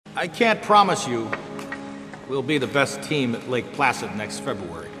I can't promise you we'll be the best team at Lake Placid next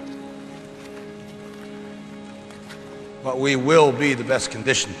February. But we will be the best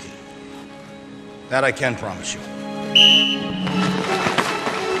conditioned team. That I can promise you. Be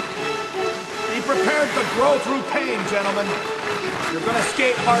prepared to grow through pain, gentlemen. You're going to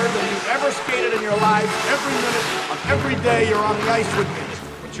skate harder than you've ever skated in your lives every minute of every day you're on the ice with me.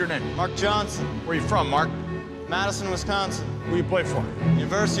 What's your name? Mark Johnson. Where you from, Mark? Madison, Wisconsin. Who you play for?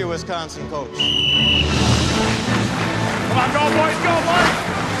 University of Wisconsin coach. Come on, go, boys, go, Mark!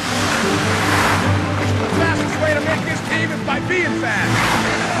 The fastest way to make this team is by being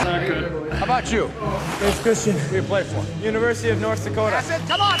fast. Not good. How about you? Coach Christian. Who you play for? University of North Dakota. That's it,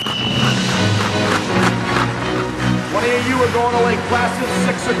 come on! 20 of you are going to Lake Placid,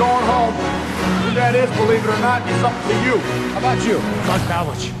 6 are going home. Who that is, believe it or not, is up to you. How about you? Doug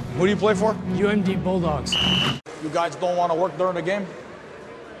Pavlich, Who do you play for? UMD Bulldogs. You guys don't want to work during the game?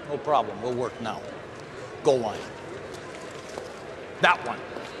 No problem. We'll work now. Goal line. That one.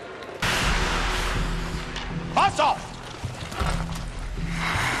 Hustle!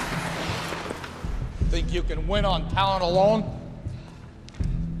 Think you can win on talent alone?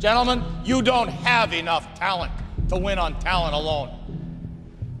 Gentlemen, you don't have enough talent to win on talent alone.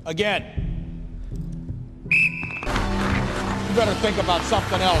 Again, you better think about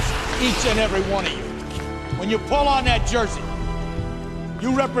something else, each and every one of you. When you pull on that jersey,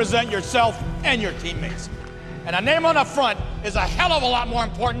 you represent yourself and your teammates. And a name on the front is a hell of a lot more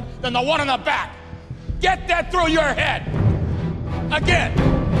important than the one on the back. Get that through your head. Again.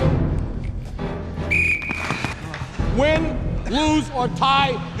 Win, lose, or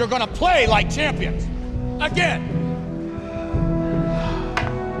tie, you're gonna play like champions. Again.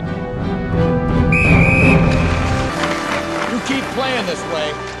 You keep playing this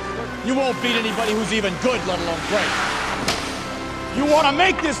way, you won't beat anybody who's even good, let alone great. You want to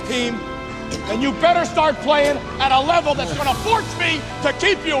make this team, then you better start playing at a level that's going to force me to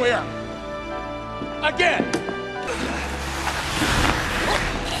keep you here. Again.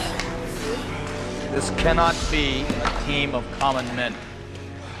 This cannot be a team of common men,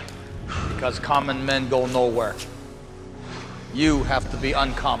 because common men go nowhere. You have to be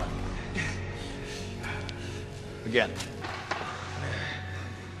uncommon. Again.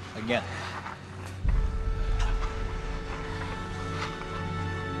 Again.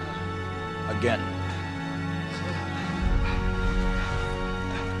 Again.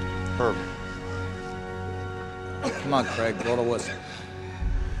 Herb. Come on, Craig, blow the whistle.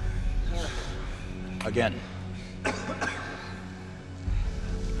 Again.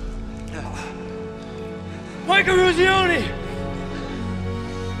 Michael Ruzioni!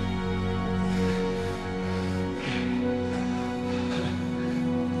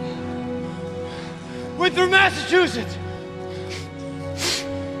 Winthrop, Massachusetts!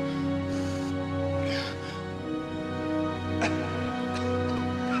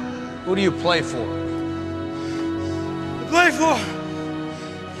 Who do you play for? I play for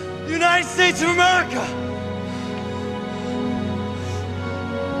the United States of America!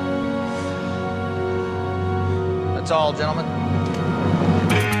 That's all, gentlemen.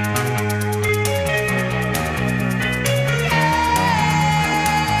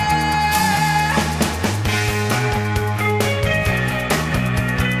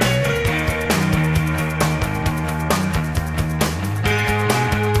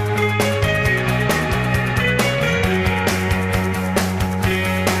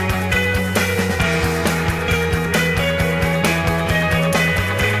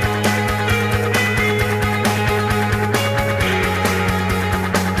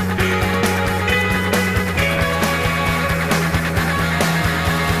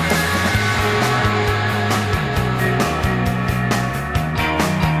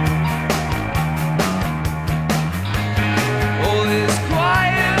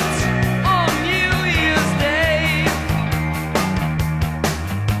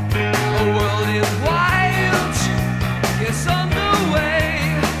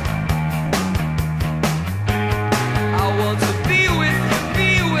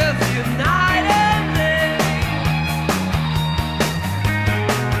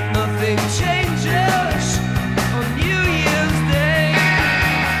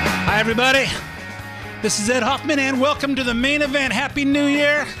 Everybody, this is Ed Hoffman and welcome to the main event. Happy New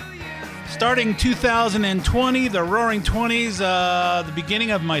Year. Starting 2020, the Roaring 20s, the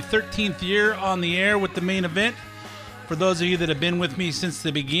beginning of my 13th year on the air with the main event. For those of you that have been with me since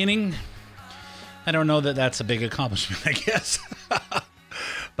the beginning, I don't know that that's a big accomplishment, I guess.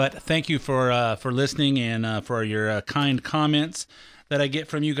 But thank you for listening and for your kind comments. that I get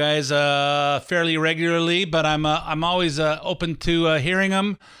from you guys fairly regularly, but I'm always open to hearing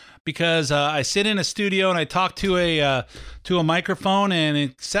them because I sit in a studio and I talk to a microphone, and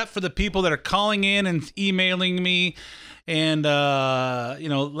except for the people that are calling in and emailing me and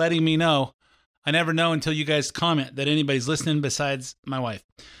letting me know, I never know until you guys comment that anybody's listening besides my wife.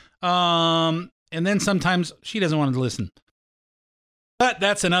 And then sometimes she doesn't want to listen. But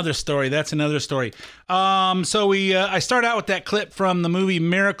that's another story. So I start out with that clip from the movie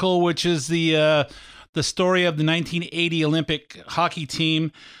Miracle, which is the story of the 1980 Olympic hockey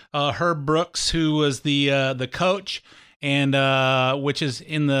team. Herb Brooks, who was the coach, and which is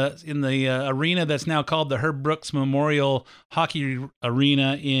in the arena that's now called the Herb Brooks Memorial Hockey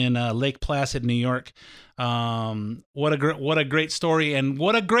Arena in Lake Placid, New York. What a great story, and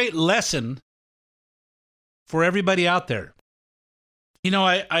what a great lesson for everybody out there.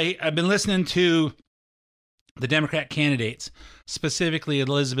 I've been listening to the Democrat candidates, specifically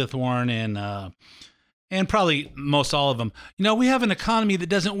Elizabeth Warren and probably most all of them. We have an economy that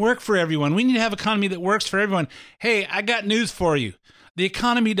doesn't work for everyone. We need to have an economy that works for everyone. Hey, I got news for you. The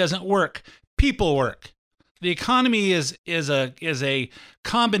economy doesn't work. People work. The economy is a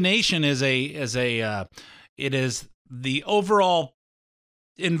combination, it is the overall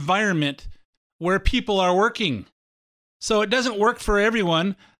environment where people are working. So it doesn't work for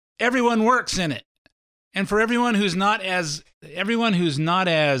everyone. Everyone works in it. And for everyone who's not as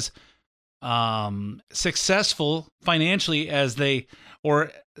successful financially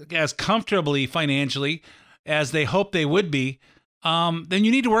or as comfortably financially as they hope they would be, then you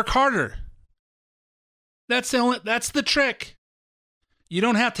need to work harder. That's the trick. You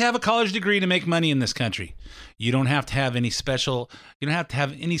don't have to have a college degree to make money in this country. You don't have to have any special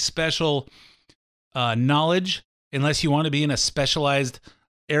knowledge unless you want to be in a specialized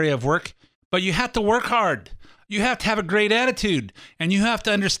area of work. But you have to work hard. You have to have a great attitude, and you have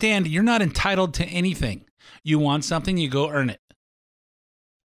to understand you're not entitled to anything. You want something, you go earn it.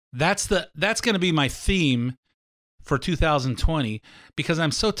 That's going to be my theme for 2020, because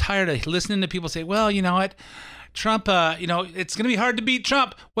I'm so tired of listening to people say, well, you know what, Trump, it's going to be hard to beat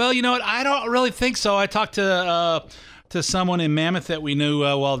Trump. Well, you know what, I don't really think so. I talked to someone in Mammoth that we knew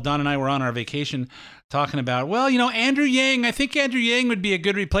while Don and I were on our vacation, talking about, well, Andrew Yang. I think Andrew Yang would be a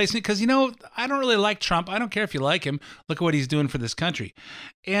good replacement because, I don't really like Trump. I don't care if you like him. Look at what he's doing for this country.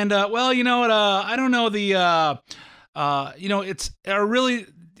 And, well, you know what? I don't know it's really,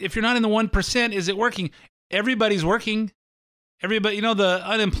 if you're not in the 1%, is it working? Everybody's working. Everybody, the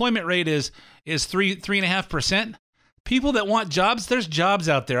unemployment rate is 3.5%. People that want jobs, there's jobs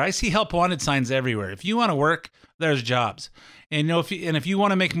out there. I see help wanted signs everywhere. If you want to work, there's jobs. And, if you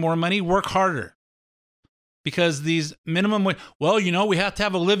want to make more money, work harder. Because these minimum wage, well, we have to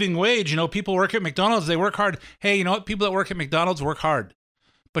have a living wage. People work at McDonald's, they work hard. Hey, you know what? People that work at McDonald's work hard.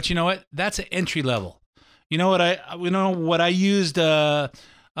 But you know what? That's an entry level. What I used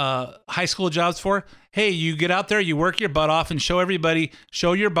high school jobs for? Hey, you get out there, you work your butt off and show everybody,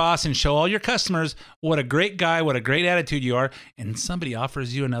 show your boss and show all your customers what a great guy, what a great attitude you are, and somebody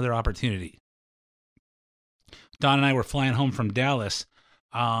offers you another opportunity. Don and I were flying home from Dallas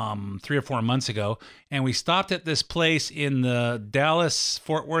 3 or 4 months ago, and we stopped at this place in the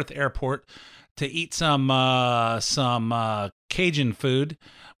Dallas-Fort Worth airport to eat some Cajun food.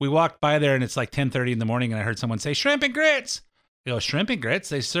 We walked by there, and it's like 10:30 in the morning, and I heard someone say, shrimp and grits. I go, shrimp and grits?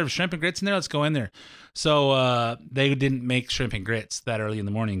 They serve shrimp and grits in there? Let's go in there. So they didn't make shrimp and grits that early in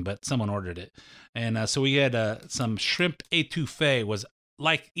the morning, but someone ordered it. And so we had some shrimp étouffée. Was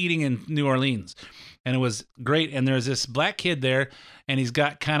like eating in New Orleans. And it was great. And there's this black kid there, and he's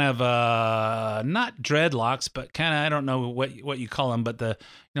got kind of not dreadlocks, but kind of, I don't know what you call them, but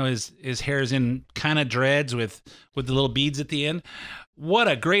his hair's in kind of dreads with the little beads at the end. What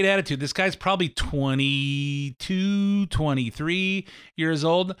a great attitude. This guy's probably 22, 23 years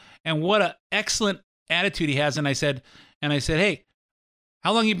old, and what an excellent attitude he has. And I said, hey,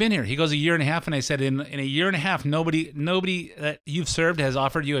 how long you been here? He goes, 1.5 years. And I said, in 1.5 years, nobody that you've served has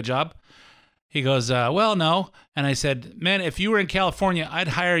offered you a job? He goes, well, no. And I said, man, if you were in California, I'd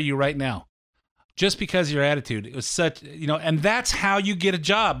hire you right now. Just because of your attitude. It was such, and that's how you get a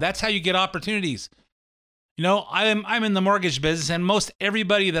job. That's how you get opportunities. I'm in the mortgage business, and most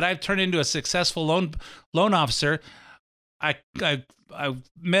everybody that I've turned into a successful loan officer, I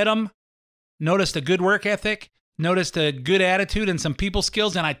met them, noticed a good work ethic, noticed a good attitude and some people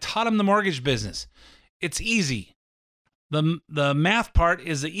skills, and I taught them the mortgage business. It's easy. The math part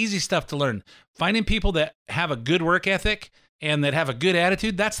is the easy stuff to learn. Finding people that have a good work ethic and that have a good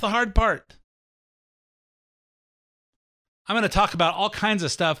attitude, that's the hard part. I'm going to talk about all kinds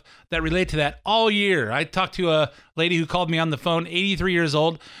of stuff that relate to that all year. I talked to a lady who called me on the phone, 83 years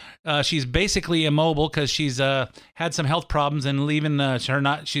old. She's basically immobile because she's had some health problems and leaving her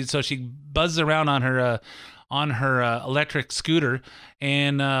not. So she buzzes around on her electric scooter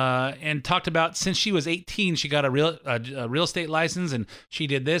and talked about since she was 18 she got a real estate license, and she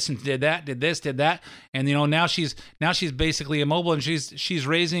did this and did that, did this, did that, and now she's basically immobile, and she's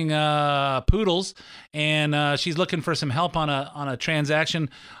raising poodles, and she's looking for some help on a transaction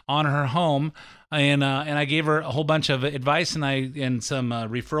on her home. And I gave her a whole bunch of advice and some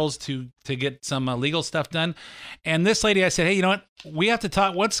referrals to get some legal stuff done. And this lady, I said, hey, you know what? We have to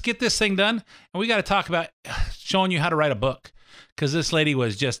talk. Let's get this thing done, and we got to talk about showing you how to write a book, because this lady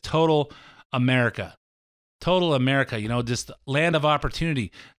was just total America, just land of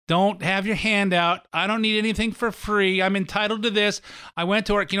opportunity. Don't have your hand out. I don't need anything for free. I'm entitled to this. I went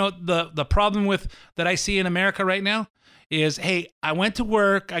to work. The problem that I see in America right now is, hey, I went to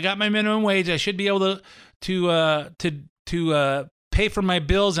work, I got my minimum wage, I should be able to pay for my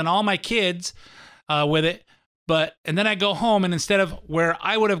bills and all my kids with it, and then I go home, and instead of where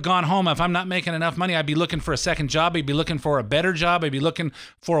I would have gone home if I'm not making enough money, I'd be looking for a second job, I'd be looking for a better job, I'd be looking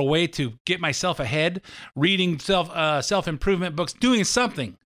for a way to get myself ahead, reading self-improvement books, doing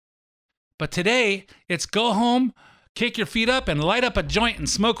something. But today, it's go home, kick your feet up, and light up a joint and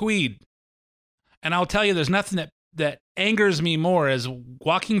smoke weed. And I'll tell you, there's nothing that angers me more as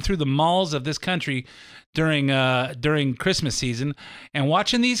walking through the malls of this country during Christmas season and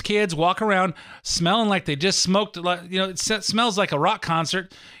watching these kids walk around smelling like they just smoked. It smells like a rock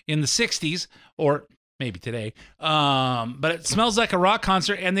concert in the 60s, or maybe today, but it smells like a rock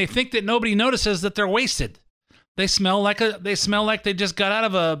concert, and they think that nobody notices that they're wasted. They smell like they just got out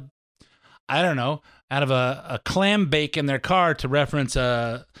of a clam bake in their car, to reference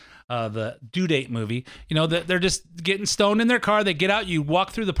the Due Date movie. They're just getting stoned in their car. They get out, you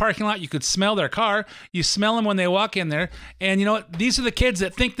walk through the parking lot, you could smell their car. You smell them when they walk in there. And you know what? These are the kids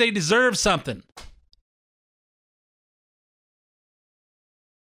that think they deserve something.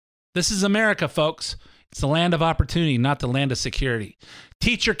 This is America, folks. It's the land of opportunity, not the land of security.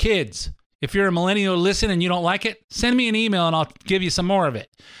 Teach your kids. If you're a millennial, listen, and you don't like it, send me an email and I'll give you some more of it.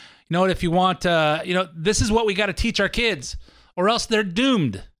 You know what? If you want, this is what we got to teach our kids, or else they're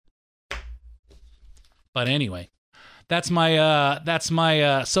doomed. But anyway, that's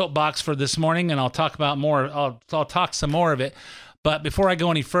my soapbox for this morning, and I'll talk about more. I'll talk some more of it. But before I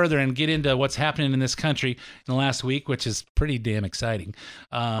go any further and get into what's happening in this country in the last week, which is pretty damn exciting,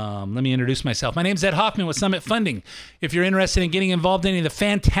 let me introduce myself. My name's Ed Hoffman with Summit Funding. If you're interested in getting involved in any of the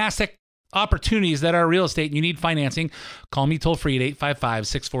fantastic opportunities that are real estate and you need financing, call me toll free at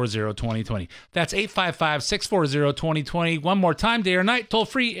 855-640-2020. That's 855-640-2020. One more time, day or night, toll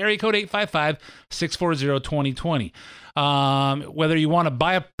free, area code 855-640-2020. Whether you want to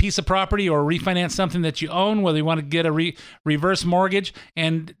buy a piece of property or refinance something that you own, whether you want to get a reverse mortgage,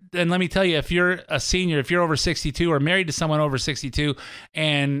 and let me tell you, if you're a senior, if you're over 62 or married to someone over 62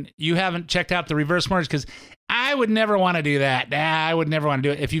 and you haven't checked out the reverse mortgage, because I would never want to do that. I would never want to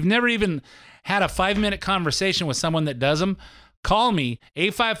do it. If you've never even had a 5-minute conversation with someone that does them, call me,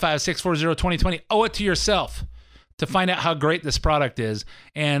 855-640-2020. Owe it to yourself to find out how great this product is.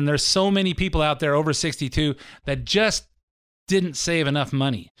 And there's so many people out there over 62 that just didn't save enough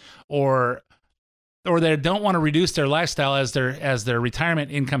money, or they don't want to reduce their lifestyle as their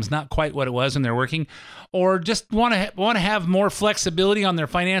retirement income's not quite what it was when they're working, or just want to have more flexibility on their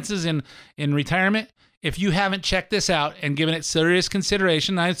finances in retirement. If you haven't checked this out and given it serious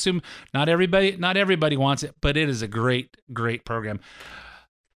consideration, I assume not everybody wants it, but it is a great, great program.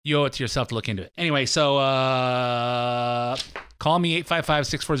 You owe it to yourself to look into it. Anyway, so call me,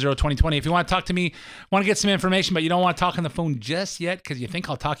 855-640-2020. If you want to talk to me, want to get some information, but you don't want to talk on the phone just yet because you think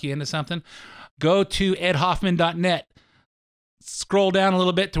I'll talk you into something, go to edhoffman.net. Scroll down a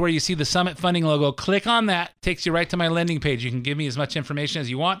little bit to where you see the Summit Funding logo. Click on that. Takes you right to my lending page. You can give me as much information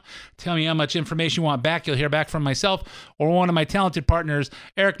as you want. Tell me how much information you want back. You'll hear back from myself or one of my talented partners,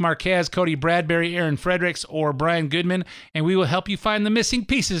 Eric Marquez, Cody Bradbury, Aaron Fredericks, or Brian Goodman, and we will help you find the missing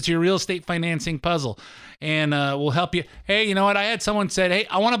pieces to your real estate financing puzzle. And we'll help you. Hey, you know what? I had someone said, hey,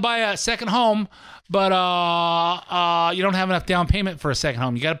 I want to buy a second home, but you don't have enough down payment for a second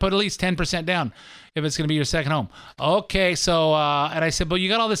home. You got to put at least 10% down if it's going to be your second home. Okay, so, and I said, well, you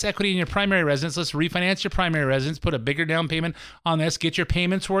got all this equity in your primary residence. Let's refinance your primary residence, put a bigger down payment on this, get your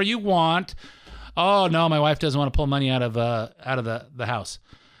payments where you want. Oh, no, my wife doesn't want to pull money out of the house.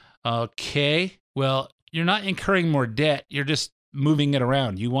 Okay, well, you're not incurring more debt. You're just moving it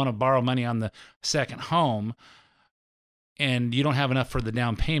around. You want to borrow money on the second home, and you don't have enough for the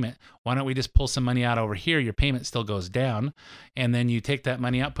down payment, why don't we just pull some money out over here? Your payment still goes down, and then you take that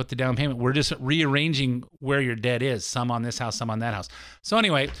money out, put the down payment. We're just rearranging where your debt is, some on this house, some on that house. So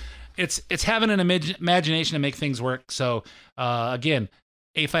anyway, it's having an imagination to make things work. So again,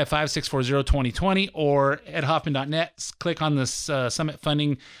 855-640-2020 or edhoffman.net. Click on this Summit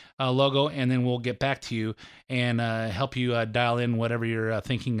Funding logo, and then we'll get back to you and help you dial in whatever you're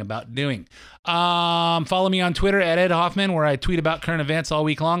thinking about doing. Follow me on Twitter at Ed Hoffman, where I tweet about current events all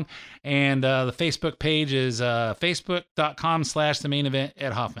week long. And the Facebook page is facebook.com/the main event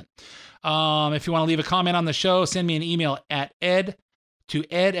Ed Hoffman. If you want to leave a comment on the show, send me an email at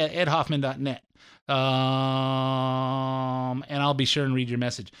ed@edhoffman.net. And I'll be sure and read your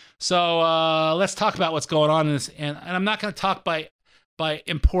message. So let's talk about what's going on in this. And I'm not going to talk by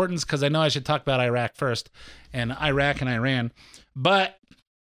importance, because I know I should talk about Iraq first, and Iraq and Iran. But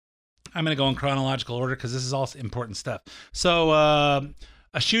I'm going to go in chronological order because this is all important stuff. So a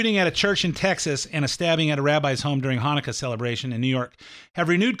shooting at a church in Texas and a stabbing at a rabbi's home during Hanukkah celebration in New York have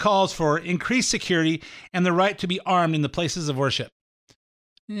renewed calls for increased security and the right to be armed in the places of worship.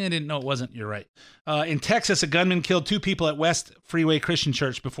 I didn't know it wasn't. You're right. In Texas, a gunman killed 2 people at West Freeway Christian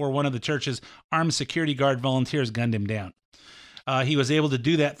Church before one of the church's armed security guard volunteers gunned him down. He was able to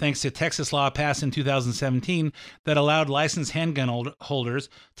do that thanks to Texas law passed in 2017 that allowed licensed handgun holders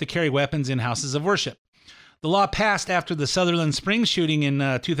to carry weapons in houses of worship. The law passed after the Sutherland Springs shooting in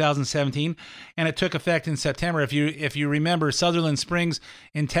 2017, and it took effect in September. If you remember Sutherland Springs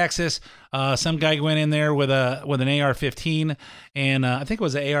in Texas, some guy went in there with an AR-15, and I think it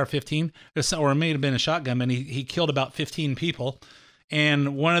was an AR-15, or it may have been a shotgun, and he killed about 15 people.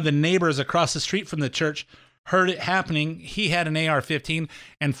 And one of the neighbors across the street from the church heard it happening. He had an AR-15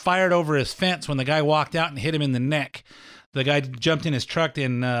 and fired over his fence when the guy walked out and hit him in the neck. The guy jumped in his truck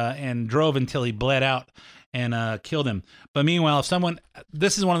and drove until he bled out and killed him. But meanwhile,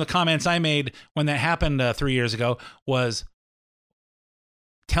 this is one of the comments I made when that happened 3 years ago, was,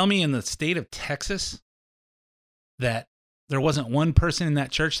 tell me in the state of Texas that there wasn't one person in that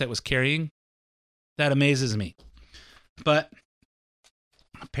church that was carrying. That amazes me. But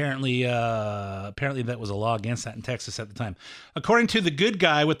apparently that was a law against that in Texas at the time. According to the good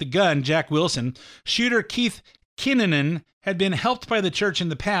guy with the gun, Jack Wilson, shooter Keith Kinnunen had been helped by the church in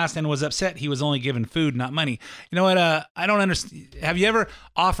the past and was upset he was only given food, not money. You know what? I don't understand. Have you ever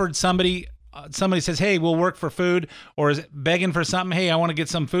offered somebody says, hey, we'll work for food, or is it begging for something? Hey, I want to get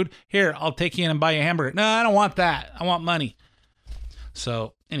some food. Here, I'll take you in and buy you a hamburger. No, I don't want that. I want money.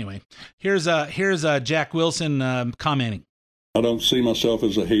 So anyway, here's Jack Wilson commenting. I don't see myself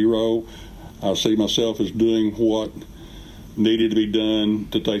as a hero. I see myself as doing what needed to be done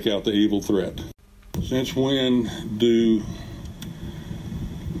to take out the evil threat. Since when do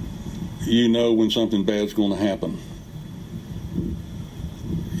you know when something bad's going to happen?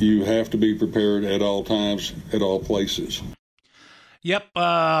 You have to be prepared at all times, at all places. Yep.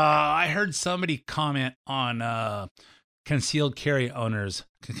 I heard somebody comment on concealed carry owners,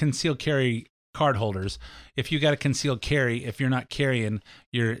 concealed carry card holders. If you got a concealed carry, if you're not carrying,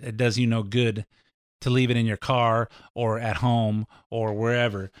 it does you no good to leave it in your car or at home or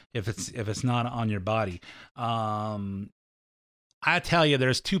wherever if it's not on your body. I tell you,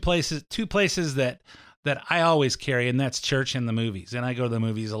 there's two places that I always carry, and that's church and the movies. And I go to the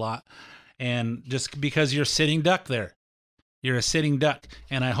movies a lot. And just because you're sitting duck there, you're a sitting duck.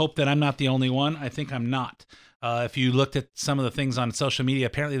 And I hope that I'm not the only one. I think I'm not. If you looked at some of the things on social media,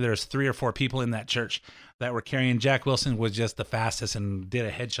 apparently there's 3 or 4 people in that church that were carrying. Jack Wilson was just the fastest and did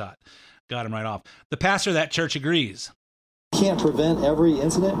a headshot. Got him right off. The pastor of that church agrees. We can't prevent every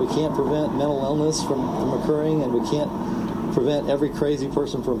incident. We can't prevent mental illness from occurring, and we can't prevent every crazy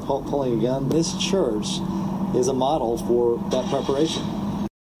person from pulling a gun. This church is a model for that preparation.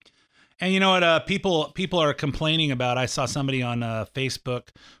 And you know what? People are complaining about. I saw somebody on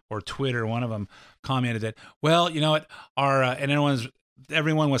Facebook or Twitter. One of them commented that, well, you know what? And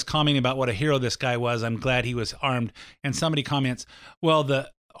everyone was commenting about what a hero this guy was. I'm glad he was armed. And somebody comments, well,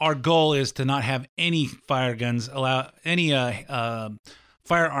 our goal is to not have any firearms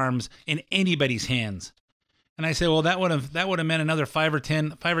in anybody's hands. And I say, well, that would have meant another 5 or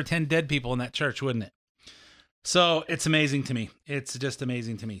 10 dead people in that church, wouldn't it? So it's amazing to me. It's just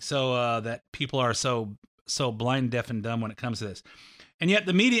amazing to me. So that people are so blind, deaf, and dumb when it comes to this. And yet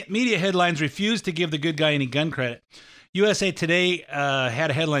the media headlines refuse to give the good guy any gun credit. USA Today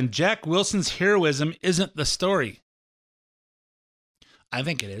had a headline, Jack Wilson's heroism isn't the story. I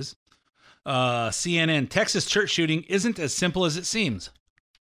think it is. CNN, Texas church shooting isn't as simple as it seems.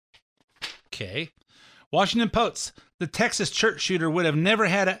 Okay. Washington Post, the Texas church shooter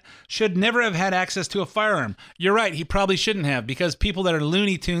should never have had access to a firearm. You're right. He probably shouldn't have, because people that are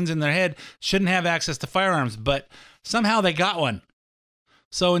Looney Tunes in their head shouldn't have access to firearms, but somehow they got one.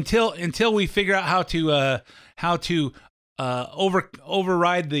 So until we figure out how to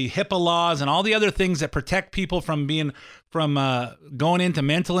override the HIPAA laws and all the other things that protect people from going into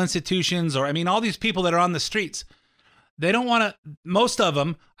mental institutions, or all these people that are on the streets, they don't want to. Most of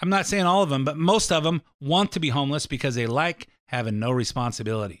them, I'm not saying all of them, but most of them want to be homeless because they like having no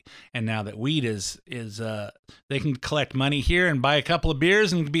responsibility. And now that weed is they can collect money here and buy a couple of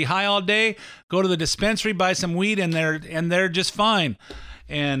beers and be high all day, go to the dispensary, buy some weed, and they're just fine.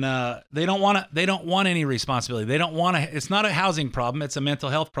 And they don't want any responsibility. They don't want to. It's not a housing problem. It's a mental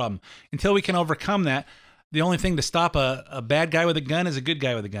health problem. Until we can overcome that, the only thing to stop a bad guy with a gun is a good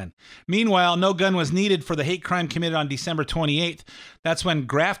guy with a gun. Meanwhile, no gun was needed for the hate crime committed on December 28th. That's when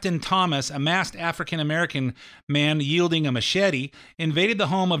Grafton Thomas, a masked African-American man wielding a machete, invaded the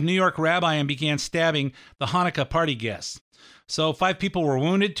home of New York rabbi and began stabbing the Hanukkah party guests. So 5 people were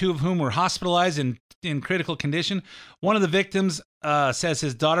wounded, 2 of whom were hospitalized in critical condition. One of the victims says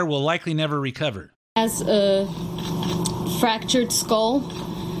his daughter will likely never recover. Has a fractured skull.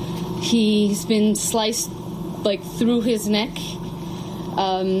 He's been sliced through his neck.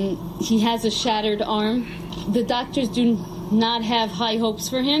 He has a shattered arm. The doctors do not have high hopes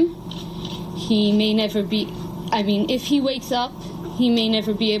for him. He may never be, if he wakes up, he may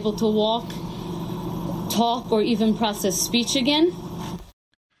never be able to walk, talk, or even process speech again.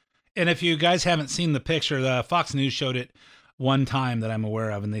 And if you guys haven't seen the picture, the Fox News showed it one time that I'm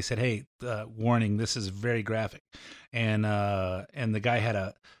aware of, and they said, "Hey, warning, this is very graphic." And the guy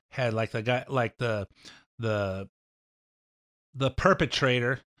the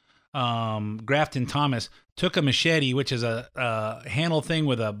perpetrator, Grafton Thomas, took a machete, which is a handle thing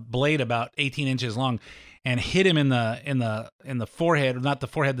with a blade about 18 inches long, and hit him in the forehead, not the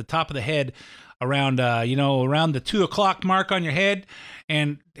forehead, the top of the head, around around the 2 o'clock mark on your head,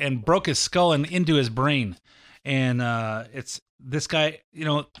 and broke his skull and into his brain. And it's this guy,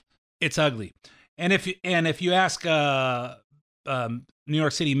 it's ugly. And if you ask New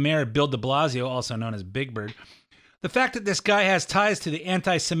York City Mayor Bill de Blasio, also known as Big Bird, the fact that this guy has ties to the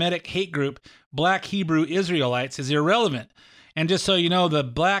anti-Semitic hate group Black Hebrew Israelites is irrelevant. And just so you know, the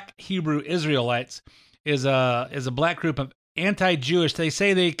Black Hebrew Israelites is a black group of anti-Jewish. They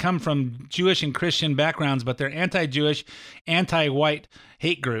say they come from Jewish and Christian backgrounds, but they're anti-Jewish, anti-white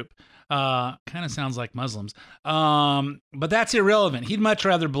hate group. Kind of sounds like Muslims. But that's irrelevant. He'd much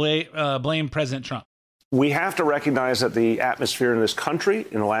rather blame President Trump. We have to recognize that the atmosphere in this country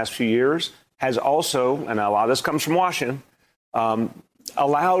in the last few years has also, and a lot of this comes from Washington,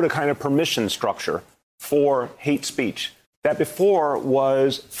 allowed a kind of permission structure for hate speech that before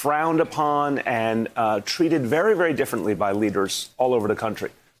was frowned upon and treated very, very differently by leaders all over the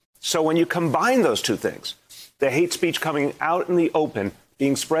country. So when you combine those two things, the hate speech coming out in the open,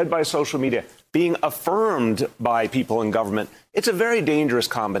 being spread by social media, being affirmed by people in government, it's a very dangerous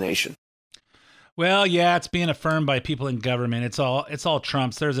combination. Well, yeah, it's being affirmed by people in government. It's all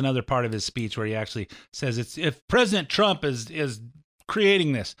Trump's. There's another part of his speech where he actually says if President Trump is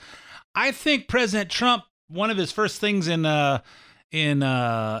creating this. I think President Trump, one of his first things in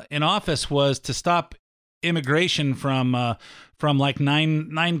office was to stop immigration from like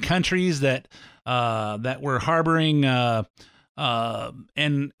nine countries that were harboring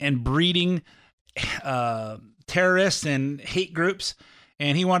and breeding terrorists and hate groups.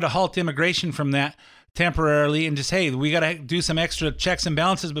 And he wanted to halt immigration from that temporarily and just, hey, we got to do some extra checks and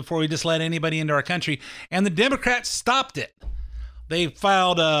balances before we just let anybody into our country. And the Democrats stopped it. They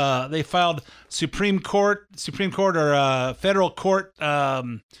filed Supreme Court or federal court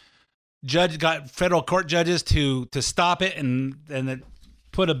got federal court judges to stop it, and it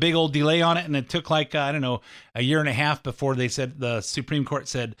put a big old delay on it, and it took like a year and a half before the Supreme Court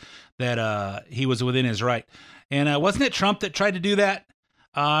said that he was within his right. And wasn't it Trump that tried to do that?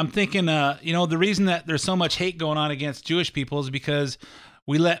 I'm thinking, the reason that there's so much hate going on against Jewish people is because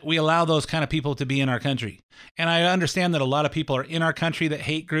we allow those kind of people to be in our country. And I understand that a lot of people are in our country that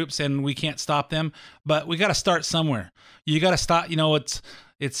hate groups, and we can't stop them, but we got to start somewhere. You got to stop.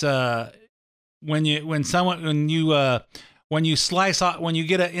 When you slice off, when you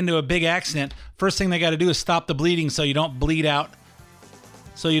get into a big accident, first thing they got to do is stop the bleeding so you don't bleed out.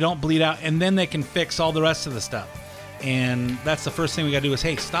 And then they can fix all the rest of the stuff. And that's the first thing we got to do is,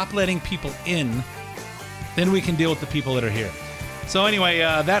 hey, stop letting people in. Then we can deal with the people that are here. So anyway,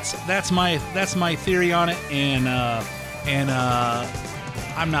 that's my theory on it, and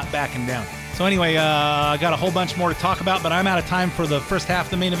I'm not backing down. So anyway, I got a whole bunch more to talk about, but I'm out of time for the first half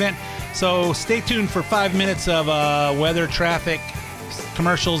of the main event. So stay tuned for 5 minutes of weather, traffic,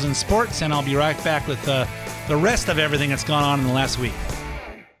 commercials, and sports, and I'll be right back with the rest of everything that's gone on in the last week.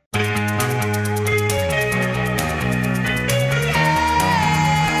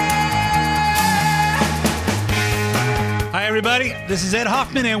 Hi, everybody. This is Ed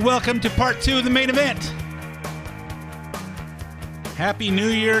Hoffman, and welcome to part 2 of the main event. Happy New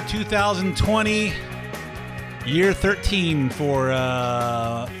Year 2020, year 13 for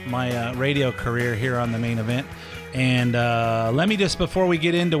my radio career here on the main event. And let me just, before we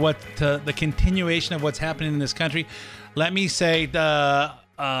get into what the continuation of what's happening in this country, let me say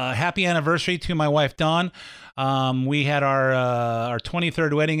happy anniversary to my wife, Dawn. We had our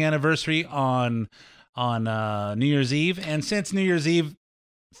 23rd wedding anniversary on New Year's Eve. And since New Year's Eve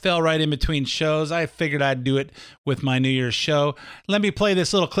fell right in between shows, I figured I'd do it with my New Year's show. Let me play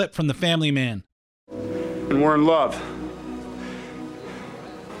this little clip from The Family Man. And we're in love.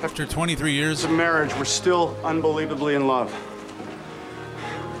 After 23 years of marriage, we're still unbelievably in love.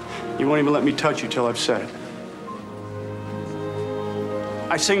 You won't even let me touch you till I've said it.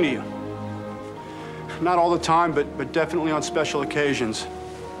 I sing to you. Not all the time, but definitely on special occasions.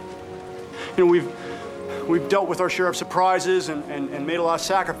 You know, we've dealt with our share of surprises and made a lot of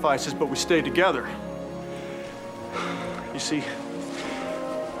sacrifices, but we stayed together. You see,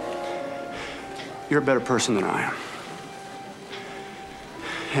 you're a better person than I am.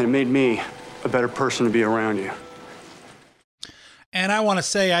 And it made me a better person to be around you. And I want to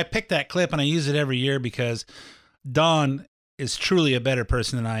say I picked that clip and I use it every year because Dawn is truly a better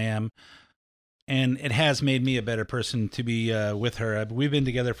person than I am. And it has made me a better person to be with her. We've been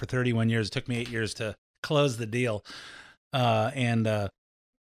together for 31 years. It took me 8 years to close the deal. And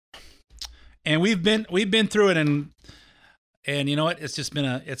we've been through it, and you know what? It's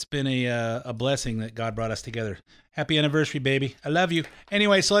been a blessing that God brought us together. Happy anniversary, baby. I love you.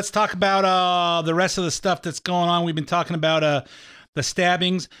 Anyway, so let's talk about the rest of the stuff that's going on. We've been talking about the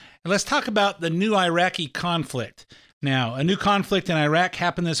stabbings, and let's talk about the new Iraqi conflict. Now, a new conflict in Iraq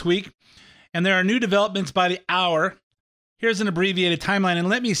happened this week, and there are new developments by the hour. Here's an abbreviated timeline, and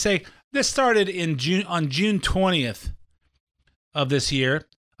let me say this started on June 20th of this year,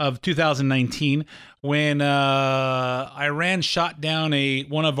 of 2019, when Iran shot down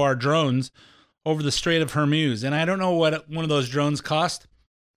one of our drones over the Strait of Hormuz. And I don't know what one of those drones cost.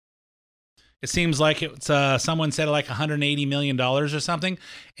 It seems like it's someone said like $180 million or something.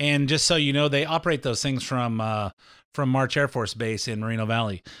 And just so you know, they operate those things from March Air Force Base in Moreno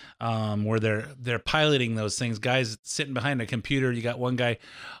Valley, where they're piloting those things. Guys sitting behind a computer. You got one guy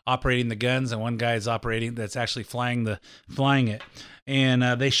operating the guns and one guy is that's actually flying it.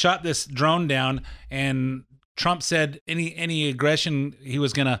 And they shot this drone down, and Trump said any aggression he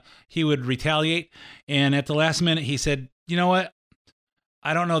would retaliate. And at the last minute, he said, "You know what?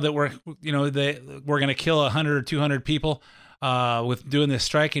 I don't know that we're going to kill 100 or 200 people with doing this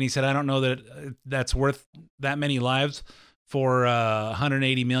strike." And he said, "I don't know that that's worth that many lives for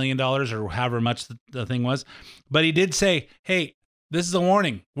 $180 million or however much the thing was." But he did say, "Hey, this is a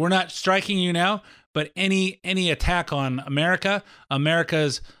warning. We're not striking you now, but any attack on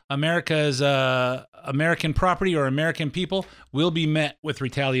America's American property or American people will be met with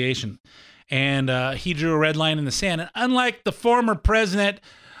retaliation." And he drew a red line in the sand. And unlike the former president,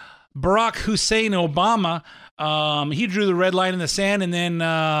 Barack Hussein Obama, he drew the red line in the sand, and then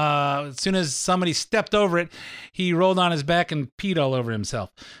as soon as somebody stepped over it, he rolled on his back and peed all over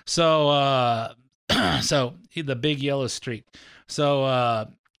himself. So, the big yellow streak.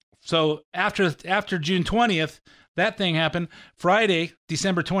 So after June 20th, that thing happened. Friday,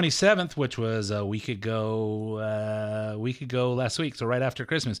 December 27th, which was a week ago last week, so right after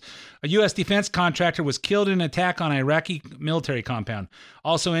Christmas, a U.S. defense contractor was killed in an attack on Iraqi military compound,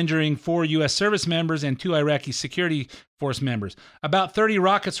 also injuring 4 U.S. service members and 2 Iraqi security force members. About 30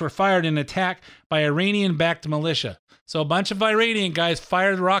 rockets were fired in an attack by Iranian-backed militia. So a bunch of Iranian guys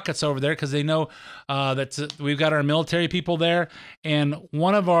fired rockets over there because they know that we've got our military people there, and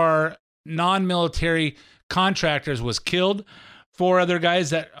one of our non-military contractors was killed. 4 other guys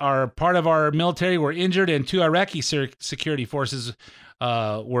that are part of our military were injured, and 2 Iraqi security forces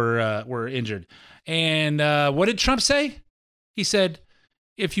were injured. And what did Trump say? He said,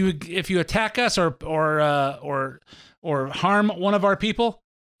 "If you attack us or harm one of our people,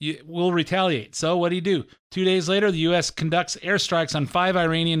 we'll retaliate." So what did he do? 2 days later, the U.S. conducts airstrikes on 5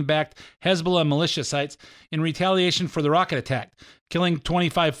 Iranian-backed Hezbollah militia sites in retaliation for the rocket attack, killing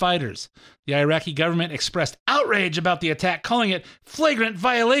 25 fighters. The Iraqi government expressed outrage about the attack, calling it flagrant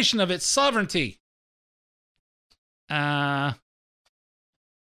violation of its sovereignty. I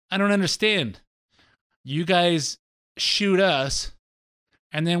don't understand. You guys shoot us,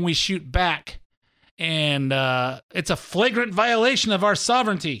 and then we shoot back. And it's a flagrant violation of our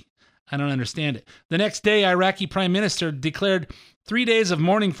sovereignty. I don't understand it. The next day, Iraqi Prime Minister declared 3 days of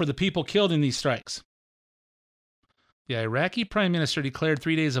mourning for the people killed in these strikes. The Iraqi Prime Minister declared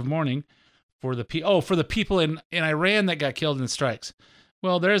 3 days of mourning for the people in Iran that got killed in strikes.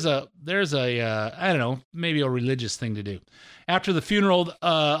 Well, there's a I don't know, maybe a religious thing to do. After the funeral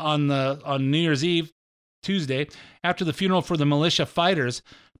on New Year's Eve, Tuesday, after the funeral for the militia fighters,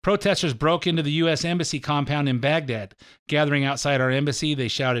 protesters broke into the U.S. Embassy compound in Baghdad. Gathering outside our embassy, they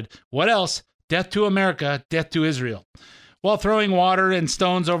shouted, "What else? Death to America, death to Israel." While throwing water and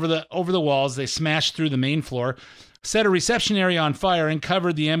stones over the walls, they smashed through the main floor, set a reception area on fire, and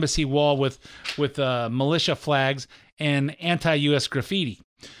covered the embassy wall with militia flags and anti-U.S. graffiti.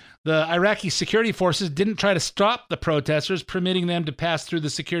 The Iraqi security forces didn't try to stop the protesters, permitting them to pass through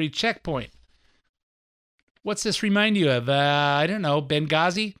the security checkpoint. What's this remind you of? I don't know,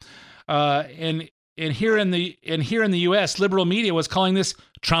 Benghazi? And here in the U.S., liberal media was calling this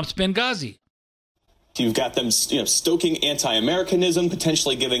Trump's Benghazi. You've got them, stoking anti-Americanism,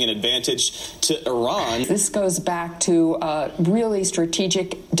 potentially giving an advantage to Iran. This goes back to a really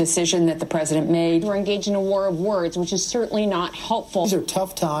strategic decision that the president made. We're engaged in a war of words, which is certainly not helpful. These are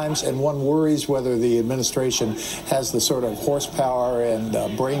tough times, and one worries whether the administration has the sort of horsepower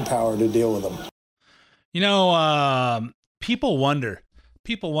and brain power to deal with them. People wonder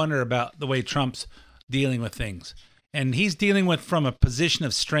about the way Trump's dealing with things. And he's dealing with from a position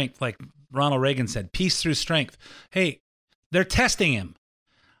of strength, like Ronald Reagan said, peace through strength. Hey, they're testing him.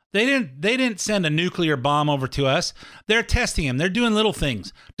 They didn't send a nuclear bomb over to us. They're testing him. They're doing little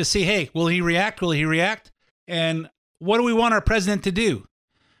things to see, hey, will he react? Will he react? And what do we want our president to do?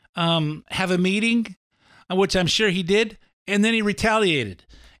 Have a meeting, which I'm sure he did, and then he retaliated.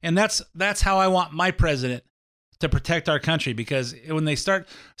 And that's how I want my president to protect our country, because when they start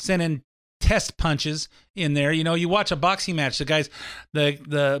sending test punches in there, you watch a boxing match,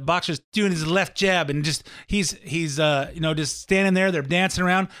 the boxer's doing his left jab and just he's just standing there, they're dancing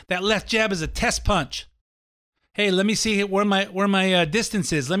around. That left jab is a test punch. Hey, let me see where my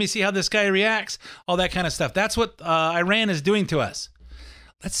distance is. Let me see how this guy reacts. All that kind of stuff. That's what Iran is doing to us.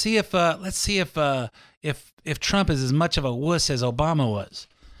 Let's see if Trump is as much of a wuss as Obama was.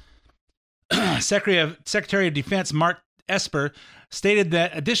 Secretary of Defense Mark Esper stated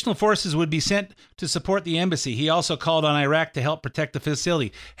that additional forces would be sent to support the embassy. He also called on Iraq to help protect the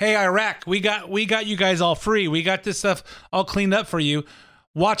facility. Hey, Iraq, we got you guys all free. We got this stuff all cleaned up for you.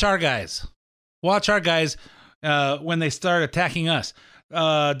 Watch our guys. When they start attacking us.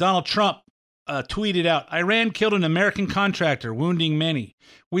 Donald Trump tweeted out, "Iran killed an American contractor, wounding many.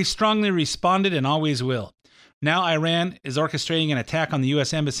 We strongly responded and always will. Now Iran is orchestrating an attack on the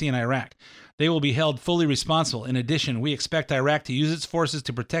U.S. Embassy in Iraq. They will be held fully responsible. In addition, we expect Iraq to use its forces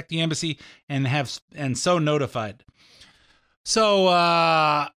to protect the embassy and so notified." So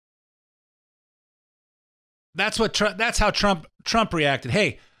that's how Trump reacted.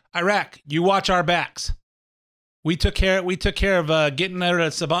 Hey, Iraq, you watch our backs. We took care of getting rid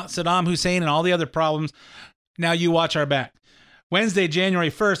of Saddam Hussein and all the other problems. Now you watch our back. Wednesday,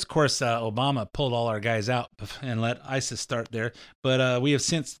 January 1st, of course, Obama pulled all our guys out and let ISIS start there, but we have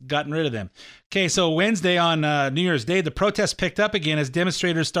since gotten rid of them. Okay, so Wednesday on New Year's Day, the protests picked up again as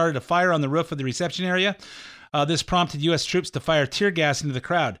demonstrators started to fire on the roof of the reception area. This prompted U.S. troops to fire tear gas into the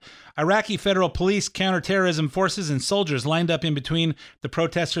crowd. Iraqi federal police, counterterrorism forces, and soldiers lined up in between the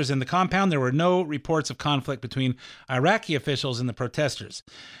protesters and the compound. There were no reports of conflict between Iraqi officials and the protesters.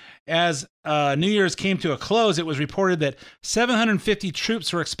 As New Year's came to a close, it was reported that 750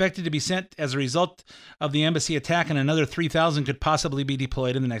 troops were expected to be sent as a result of the embassy attack, and another 3,000 could possibly be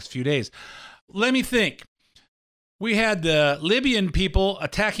deployed in the next few days. Let me think. We had the Libyan people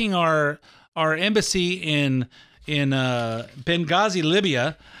attacking our embassy in Benghazi,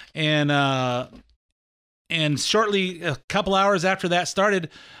 Libya, and shortly, a couple hours after that started,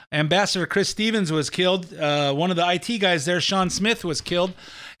 Ambassador Chris Stevens was killed. One of the IT guys there, Sean Smith, was killed,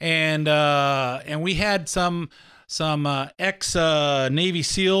 and we had some ex-Navy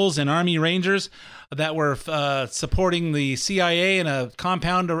SEALs and Army Rangers that were supporting the CIA in a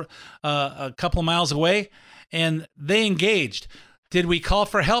compound a couple of miles away, and they engaged. Did we call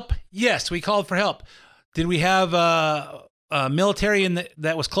for help? Yes, we called for help. Did we have military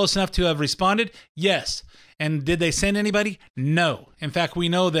that was close enough to have responded? Yes. And did they send anybody? No. In fact, we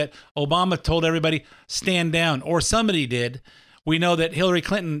know that Obama told everybody, stand down, or somebody did. We know that Hillary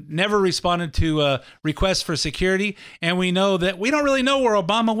Clinton never responded to requests for security, and we know that we don't really know where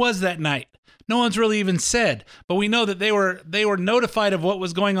Obama was that night. No one's really even said, but we know that they were notified of what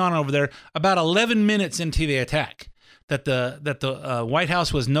was going on over there about 11 minutes into the attack. that the White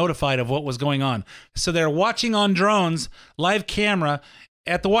House was notified of what was going on. So they're watching on drones, live camera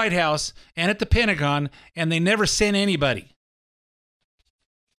at the White House and at the Pentagon, and they never sent anybody.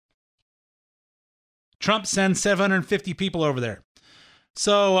 Trump sends 750 people over there.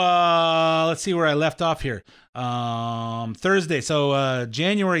 So let's see where I left off here. Thursday, so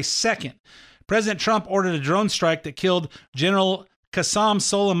January 2nd, President Trump ordered a drone strike that killed General Qasem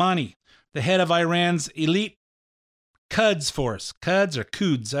Soleimani, the head of Iran's elite Quds force. Quds or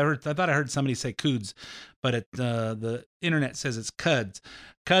Quds? I thought I heard somebody say Quds, but the internet says it's Quds.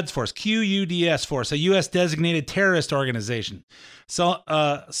 Quds force, Quds force, a U.S. designated terrorist organization.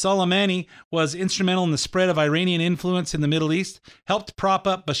 Soleimani was instrumental in the spread of Iranian influence in the Middle East, helped prop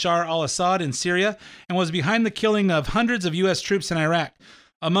up Bashar al-Assad in Syria, and was behind the killing of hundreds of U.S. troops in Iraq.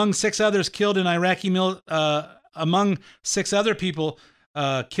 Among 6 others killed in among 6 other people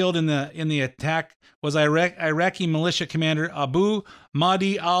killed in the attack was Iraqi militia commander Abu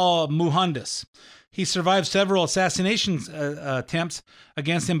Mahdi al-Muhandis. He survived several assassination attempts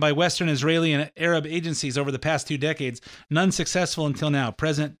against him by Western, Israeli, and Arab agencies over the past 2 decades, none successful until now.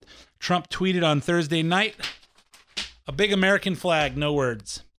 President Trump tweeted on Thursday night, "A big American flag, no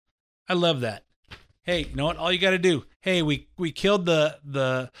words." I love that. Hey, you know what? All you got to do. Hey, we killed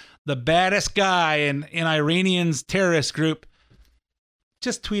the baddest guy in Iranian's terrorist group.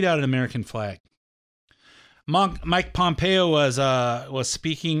 Just tweet out an American flag. Mike Pompeo was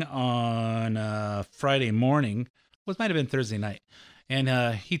speaking on Friday morning. Well, it might have been Thursday night,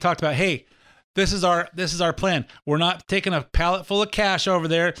 and he talked about, hey, this is our plan. We're not taking a pallet full of cash over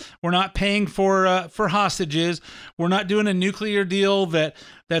there. We're not paying for hostages. We're not doing a nuclear deal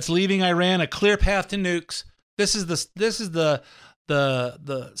that's leaving Iran a clear path to nukes. This is the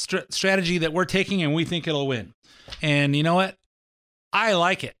strategy that we're taking, and we think it'll win. And you know what? I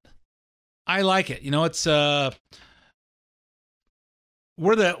like it. You know, it's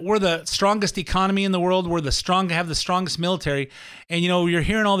we're the strongest economy in the world. Have the strongest military. And you know, you're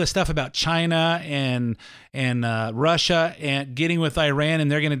hearing all this stuff about China and Russia and getting with Iran, and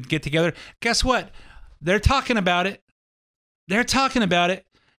they're going to get together. Guess what? They're talking about it.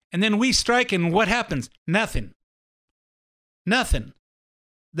 And then we strike, and what happens? Nothing.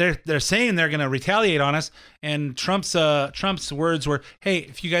 They're saying they're going to retaliate on us, and Trump's words were, "Hey,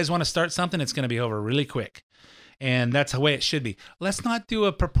 if you guys want to start something, it's going to be over really quick," and that's the way it should be. Let's not do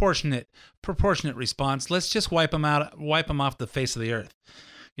a proportionate response. Let's just wipe them off the face of the earth.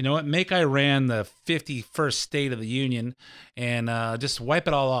 You know what? Make Iran the 51st state of the union, and just wipe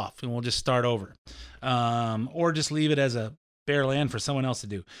it all off, and we'll just start over, or just leave it as a bare land for someone else to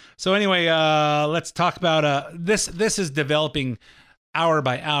do. So anyway, let's talk about this. This is developing hour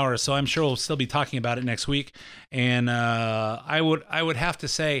by hour, so I'm sure we'll still be talking about it next week. And I would have to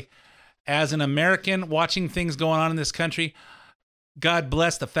say, as an American watching things going on in this country, God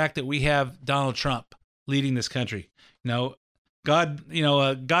bless the fact that we have Donald Trump leading this country. God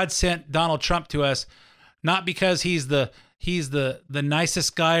sent Donald Trump to us, not because he's the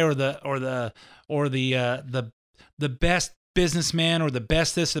nicest guy or the best businessman or the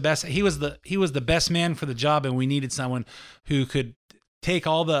best this, the best. He was the best man for the job, and we needed someone who could take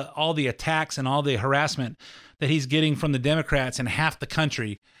all the attacks and all the harassment that he's getting from the Democrats and half the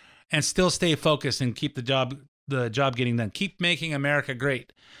country, and still stay focused and keep the job getting done. Keep making America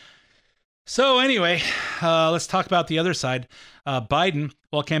great. So anyway, let's talk about the other side. Biden,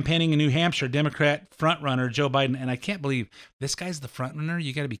 while campaigning in New Hampshire, Democrat frontrunner Joe Biden, and I can't believe this guy's the frontrunner.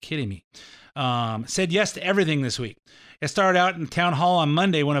 You got to be kidding me. Said yes to everything this week. It started out in town hall on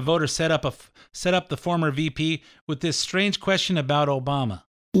Monday when a voter set up the former VP with this strange question about Obama.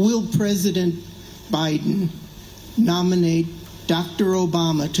 Will President Biden nominate Dr.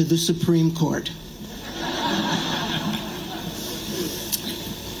 Obama to the Supreme Court?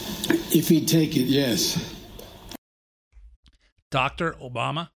 If he'd take it, yes. Dr.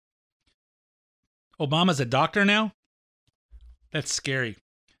 Obama? Obama's a doctor now? That's scary.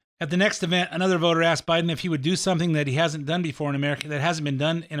 At the next event, another voter asked Biden if he would do something that he hasn't done before in America, that hasn't been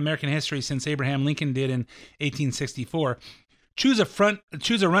done in American history since Abraham Lincoln did in 1864. Choose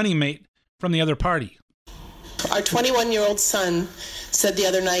a running mate from the other party. Our 21-year-old son said the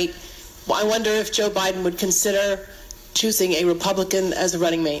other night, I wonder if Joe Biden would consider choosing a Republican as a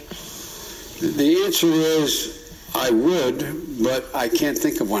running mate. The answer is I would, but I can't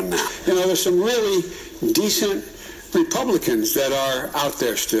think of one now. You know, there's some really decent Republicans that are out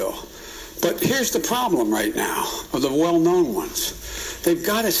there still. But here's the problem right now, of the well-known ones. They've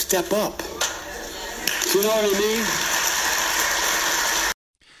got to step up. Do you know what I mean?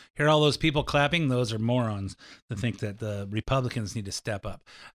 Hear all those people clapping? Those are morons that think that the Republicans need to step up.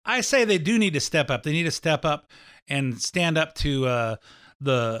 I say they do need to step up. They need to step up and stand up to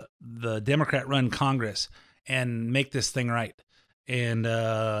the Democrat-run Congress and make this thing right. And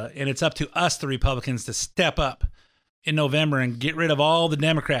it's up to us, the Republicans, to step up in November and get rid of all the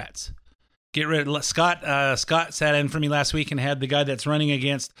Democrats. Get rid of Scott. Scott sat in for me last week and had the guy that's running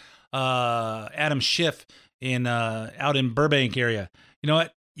against Adam Schiff out in Burbank area. You know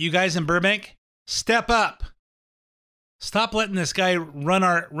what? You guys in Burbank, step up. Stop letting this guy run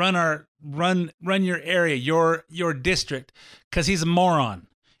your area, your district, because he's a moron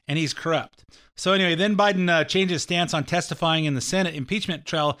and he's corrupt. So anyway, then Biden changed his stance on testifying in the Senate impeachment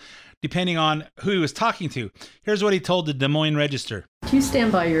trial, depending on who he was talking to. Here's what he told the Des Moines Register. Do you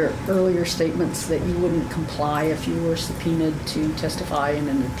stand by your earlier statements that you wouldn't comply if you were subpoenaed to testify in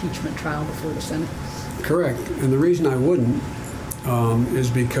an impeachment trial before the Senate? Correct. And the reason I wouldn't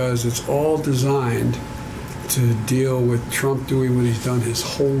is because it's all designed to deal with Trump doing what he's done his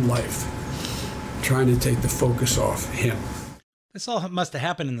whole life, trying to take the focus off him. This all must have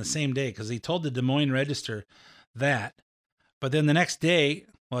happened in the same day, because he told the Des Moines Register that. But then the next day,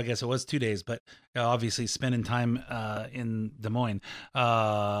 well, I guess it was 2 days, but obviously spending time in Des Moines.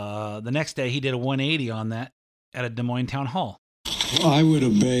 The next day, he did a 180 on that at a Des Moines town hall. I would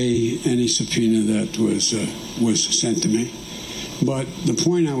obey any subpoena that was sent to me. But the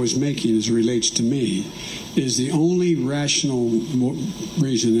point I was making as it relates to me is the only rational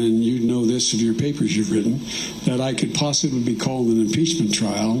reason, and you know this of your papers you've written, that I could possibly be called an impeachment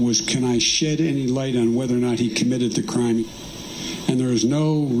trial was, can I shed any light on whether or not he committed the crime? And there is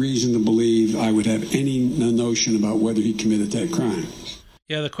no reason to believe I would have any notion about whether he committed that crime.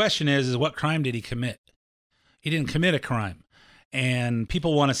 Yeah, the question is what crime did he commit? He didn't commit a crime. And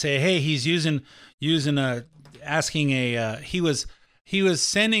people want to say, hey, he's he was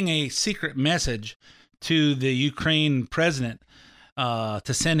sending a secret message to the Ukraine president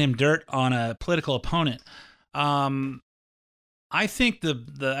to send him dirt on a political opponent. I think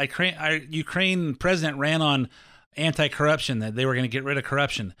the Ukraine president ran on anti-corruption, that they were going to get rid of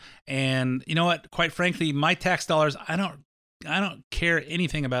corruption. And you know what? Quite frankly, my tax dollars, I don't care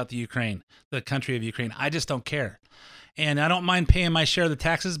anything about the Ukraine, the country of Ukraine. I just don't care. And I don't mind paying my share of the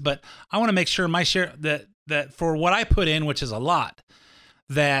taxes, but I want to make sure my share that for what I put in, which is a lot,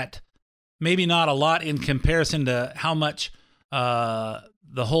 that maybe not a lot in comparison to how much the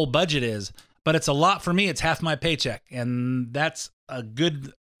whole budget is, but it's a lot for me. It's half my paycheck, and that's a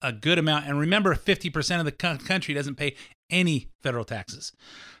good amount. And remember, 50% of the country doesn't pay any federal taxes.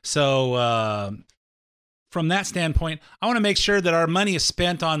 So from that standpoint, I want to make sure that our money is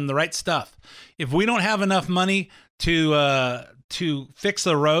spent on the right stuff. If we don't have enough money to fix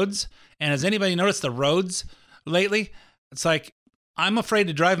the roads, and has anybody noticed the roads lately? It's I'm afraid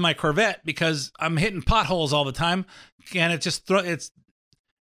to drive my Corvette because I'm hitting potholes all the time, and it's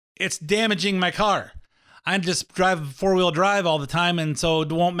damaging my car. I just drive four-wheel drive all the time, and so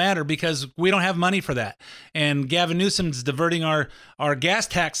it won't matter because we don't have money for that. And Gavin Newsom's diverting our gas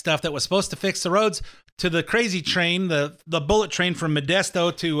tax stuff that was supposed to fix the roads to the crazy train, the bullet train from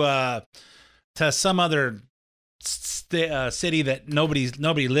Modesto to some other city that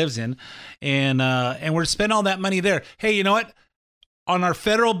nobody lives in, and we're spending all that money there. Hey, you know what? On our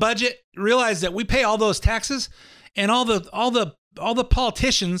federal budget, realize that we pay all those taxes, and all the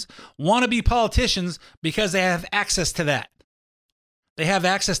politicians want to be politicians because they have access to that. They have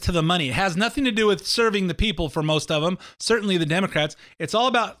access to the money. It has nothing to do with serving the people for most of them, certainly the Democrats. It's all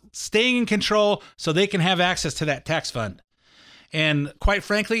about staying in control so they can have access to that tax fund. And quite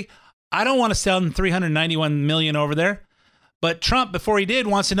frankly, I don't want to send $391 million over there. But Trump, before he did,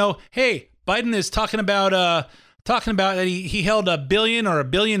 wants to know, hey, Biden is talking about that he held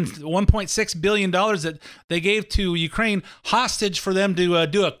 $1.6 billion that they gave to Ukraine hostage for them to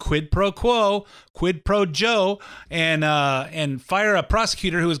do a quid pro Joe, and fire a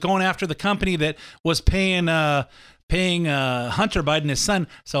prosecutor who was going after the company that was paying Hunter Biden, his son,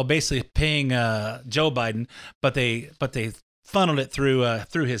 so basically paying Joe Biden, but they funneled it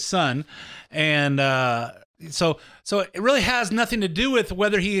through his son, and so it really has nothing to do with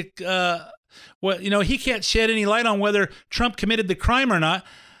whether he. He can't shed any light on whether Trump committed the crime or not,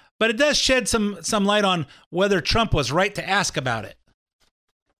 but it does shed some light on whether Trump was right to ask about it,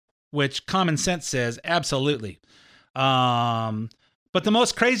 which common sense says absolutely. But the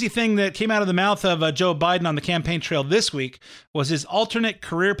most crazy thing that came out of the mouth of Joe Biden on the campaign trail this week was his alternate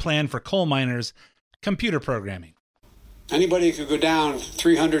career plan for coal miners, computer programming. Anybody who could go down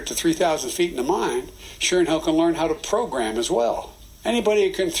 300 to 3,000 feet in the mine sure and hell can learn how to program as well. Anybody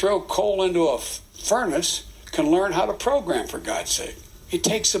who can throw coal into a furnace can learn how to program, for God's sake. It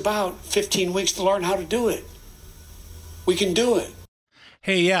takes about 15 weeks to learn how to do it. We can do it.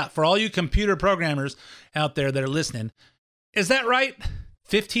 Hey, yeah, for all you computer programmers out there that are listening, is that right?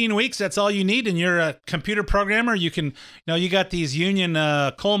 15 weeks, that's all you need, and you're a computer programmer? You can, you got these union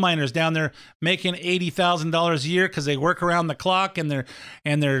coal miners down there making $80,000 a year because they work around the clock and they're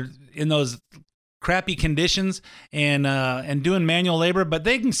in those crappy conditions and doing manual labor, but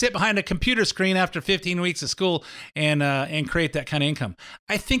they can sit behind a computer screen after 15 weeks of school and create that kind of income.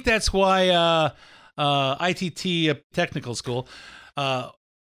 I think that's why ITT Technical School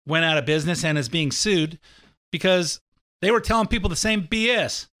went out of business and is being sued, because they were telling people the same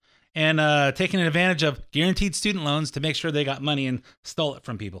BS and taking advantage of guaranteed student loans to make sure they got money and stole it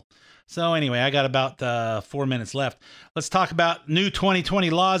from people. So anyway, I got about 4 minutes left. Let's talk about new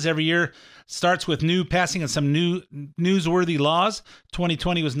 2020 laws. Every year starts with passing of some new newsworthy laws.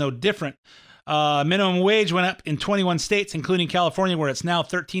 2020 was no different. Minimum wage went up in 21 states, including California, where it's now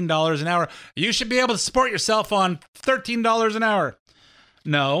 $13 an hour. You should be able to support yourself on $13 an hour.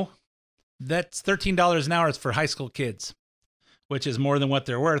 No, that's $13 an hour is for high school kids, which is more than what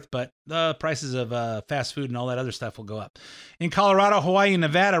they're worth, but the prices of fast food and all that other stuff will go up. In Colorado, Hawaii, and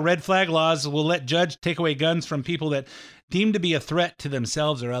Nevada, red flag laws will let judge take away guns from people that deem to be a threat to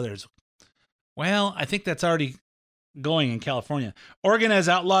themselves or others. Well, I think that's already going in California. Oregon has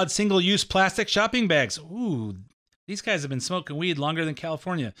outlawed single-use plastic shopping bags. Ooh, these guys have been smoking weed longer than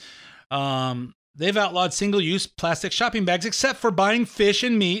California. They've outlawed single-use plastic shopping bags except for buying fish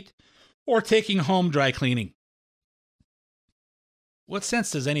and meat or taking home dry cleaning. What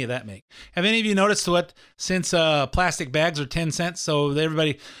sense does any of that make? Have any of you noticed since plastic bags are 10 cents, so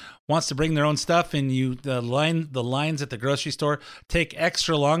everybody wants to bring their own stuff, and the lines at the grocery store take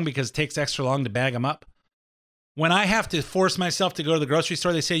extra long because it takes extra long to bag them up? When I have to force myself to go to the grocery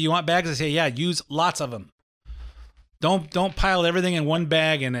store, they say, "You want bags?" I say, "Yeah, use lots of them. Don't pile everything in one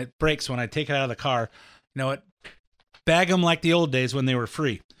bag and it breaks when I take it out of the car. Bag them like the old days when they were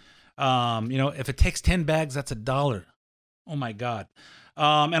free. If it takes 10 bags, that's $1. Oh my God.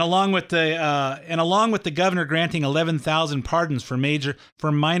 And along with the governor granting 11,000 pardons for minor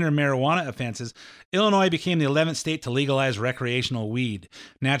marijuana offenses, Illinois became the 11th state to legalize recreational weed.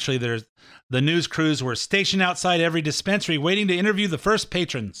 Naturally, the news crews were stationed outside every dispensary waiting to interview the first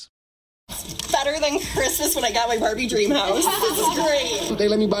patrons. Better than Christmas when I got my Barbie dream house. This is great. They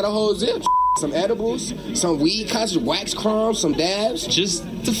let me buy the whole zip. Some edibles, some weed concentrates, wax crumbs, some dabs. Just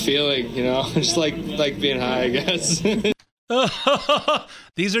the feeling, just like being high, I guess.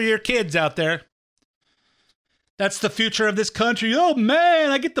 These are your kids out there. That's the future of this country. Oh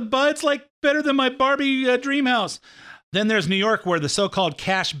man, I get to buy it's like better than my Barbie dream house. Then there's New York, where the so-called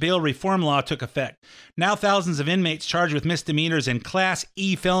cash bail reform law took effect. Now thousands of inmates charged with misdemeanors and Class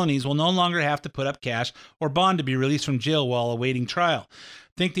E felonies will no longer have to put up cash or bond to be released from jail while awaiting trial.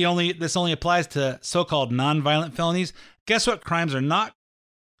 Think this only applies to so-called non-violent felonies? Guess what crimes are not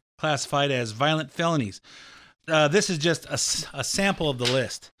classified as violent felonies? This is just a sample of the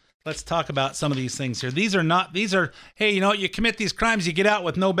list. Let's talk about some of these things here. Hey, you commit these crimes, you get out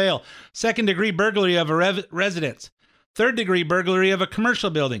with no bail. Second-degree burglary of a residence. Third-degree burglary of a commercial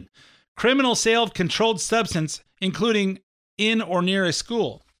building. Criminal sale of controlled substance, including in or near a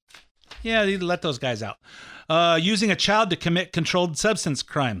school. Yeah, they let those guys out. Using a child to commit controlled substance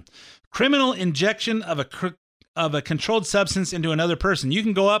crime. Criminal injection of a controlled substance into another person. You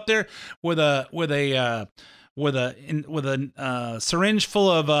can go up there with a syringe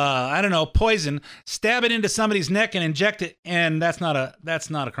full of poison, stab it into somebody's neck and inject it, and that's not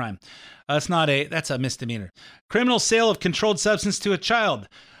a crime. That's a misdemeanor. Criminal sale of controlled substance to a child.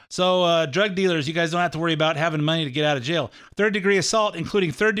 So drug dealers, you guys don't have to worry about having money to get out of jail. Third-degree assault,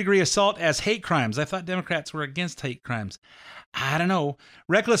 including third-degree assault as hate crimes. I thought Democrats were against hate crimes. I don't know.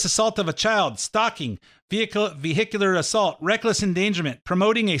 Reckless assault of a child, stalking, vehicular assault, reckless endangerment,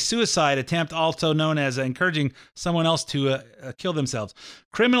 promoting a suicide attempt, also known as encouraging someone else to kill themselves.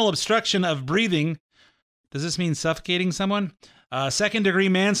 Criminal obstruction of breathing. Does this mean suffocating someone? Second-degree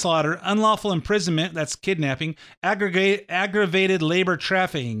manslaughter, unlawful imprisonment, that's kidnapping, aggravated labor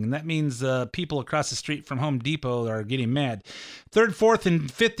trafficking. That means people across the street from Home Depot are getting mad. Third, fourth,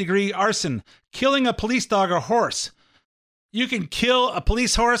 and fifth-degree arson, killing a police dog or horse. You can kill a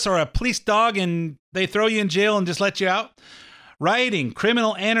police horse or a police dog and they throw you in jail and just let you out. Rioting,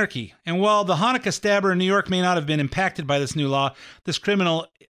 criminal anarchy. And while the Hanukkah stabber in New York may not have been impacted by this new law, this criminal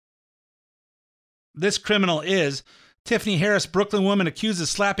is... Tiffany Harris, Brooklyn woman accused of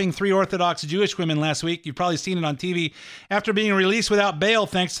slapping 3 Orthodox Jewish women last week. You've probably seen it on TV. After being released without bail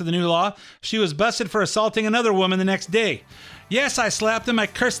thanks to the new law, she was busted for assaulting another woman the next day. Yes, I slapped them. I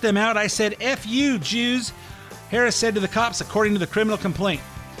cursed them out. I said, F you, Jews. Harris said to the cops, according to the criminal complaint.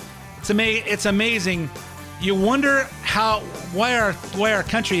 It's amazing. You wonder why our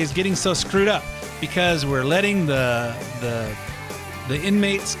country is getting so screwed up, because we're letting the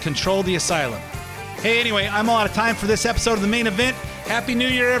inmates control the asylum. Hey, anyway, I'm all out of time for this episode of The Main Event. Happy New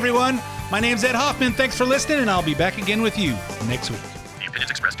Year, everyone. My name's Ed Hoffman. Thanks for listening, and I'll be back again with you next week. The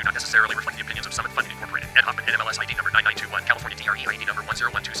opinions expressed do not necessarily reflect the opinions of Summit Funding Incorporated. Ed Hoffman, NMLS ID number 9921, California DRE ID number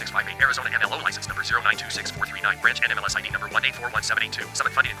 1012658, Arizona MLO license number 0926439, Branch NMLS ID number 1841782,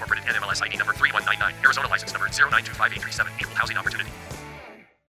 Summit Funding Incorporated NMLS ID number 3199, Arizona license number 0925837, Equal Housing Opportunity.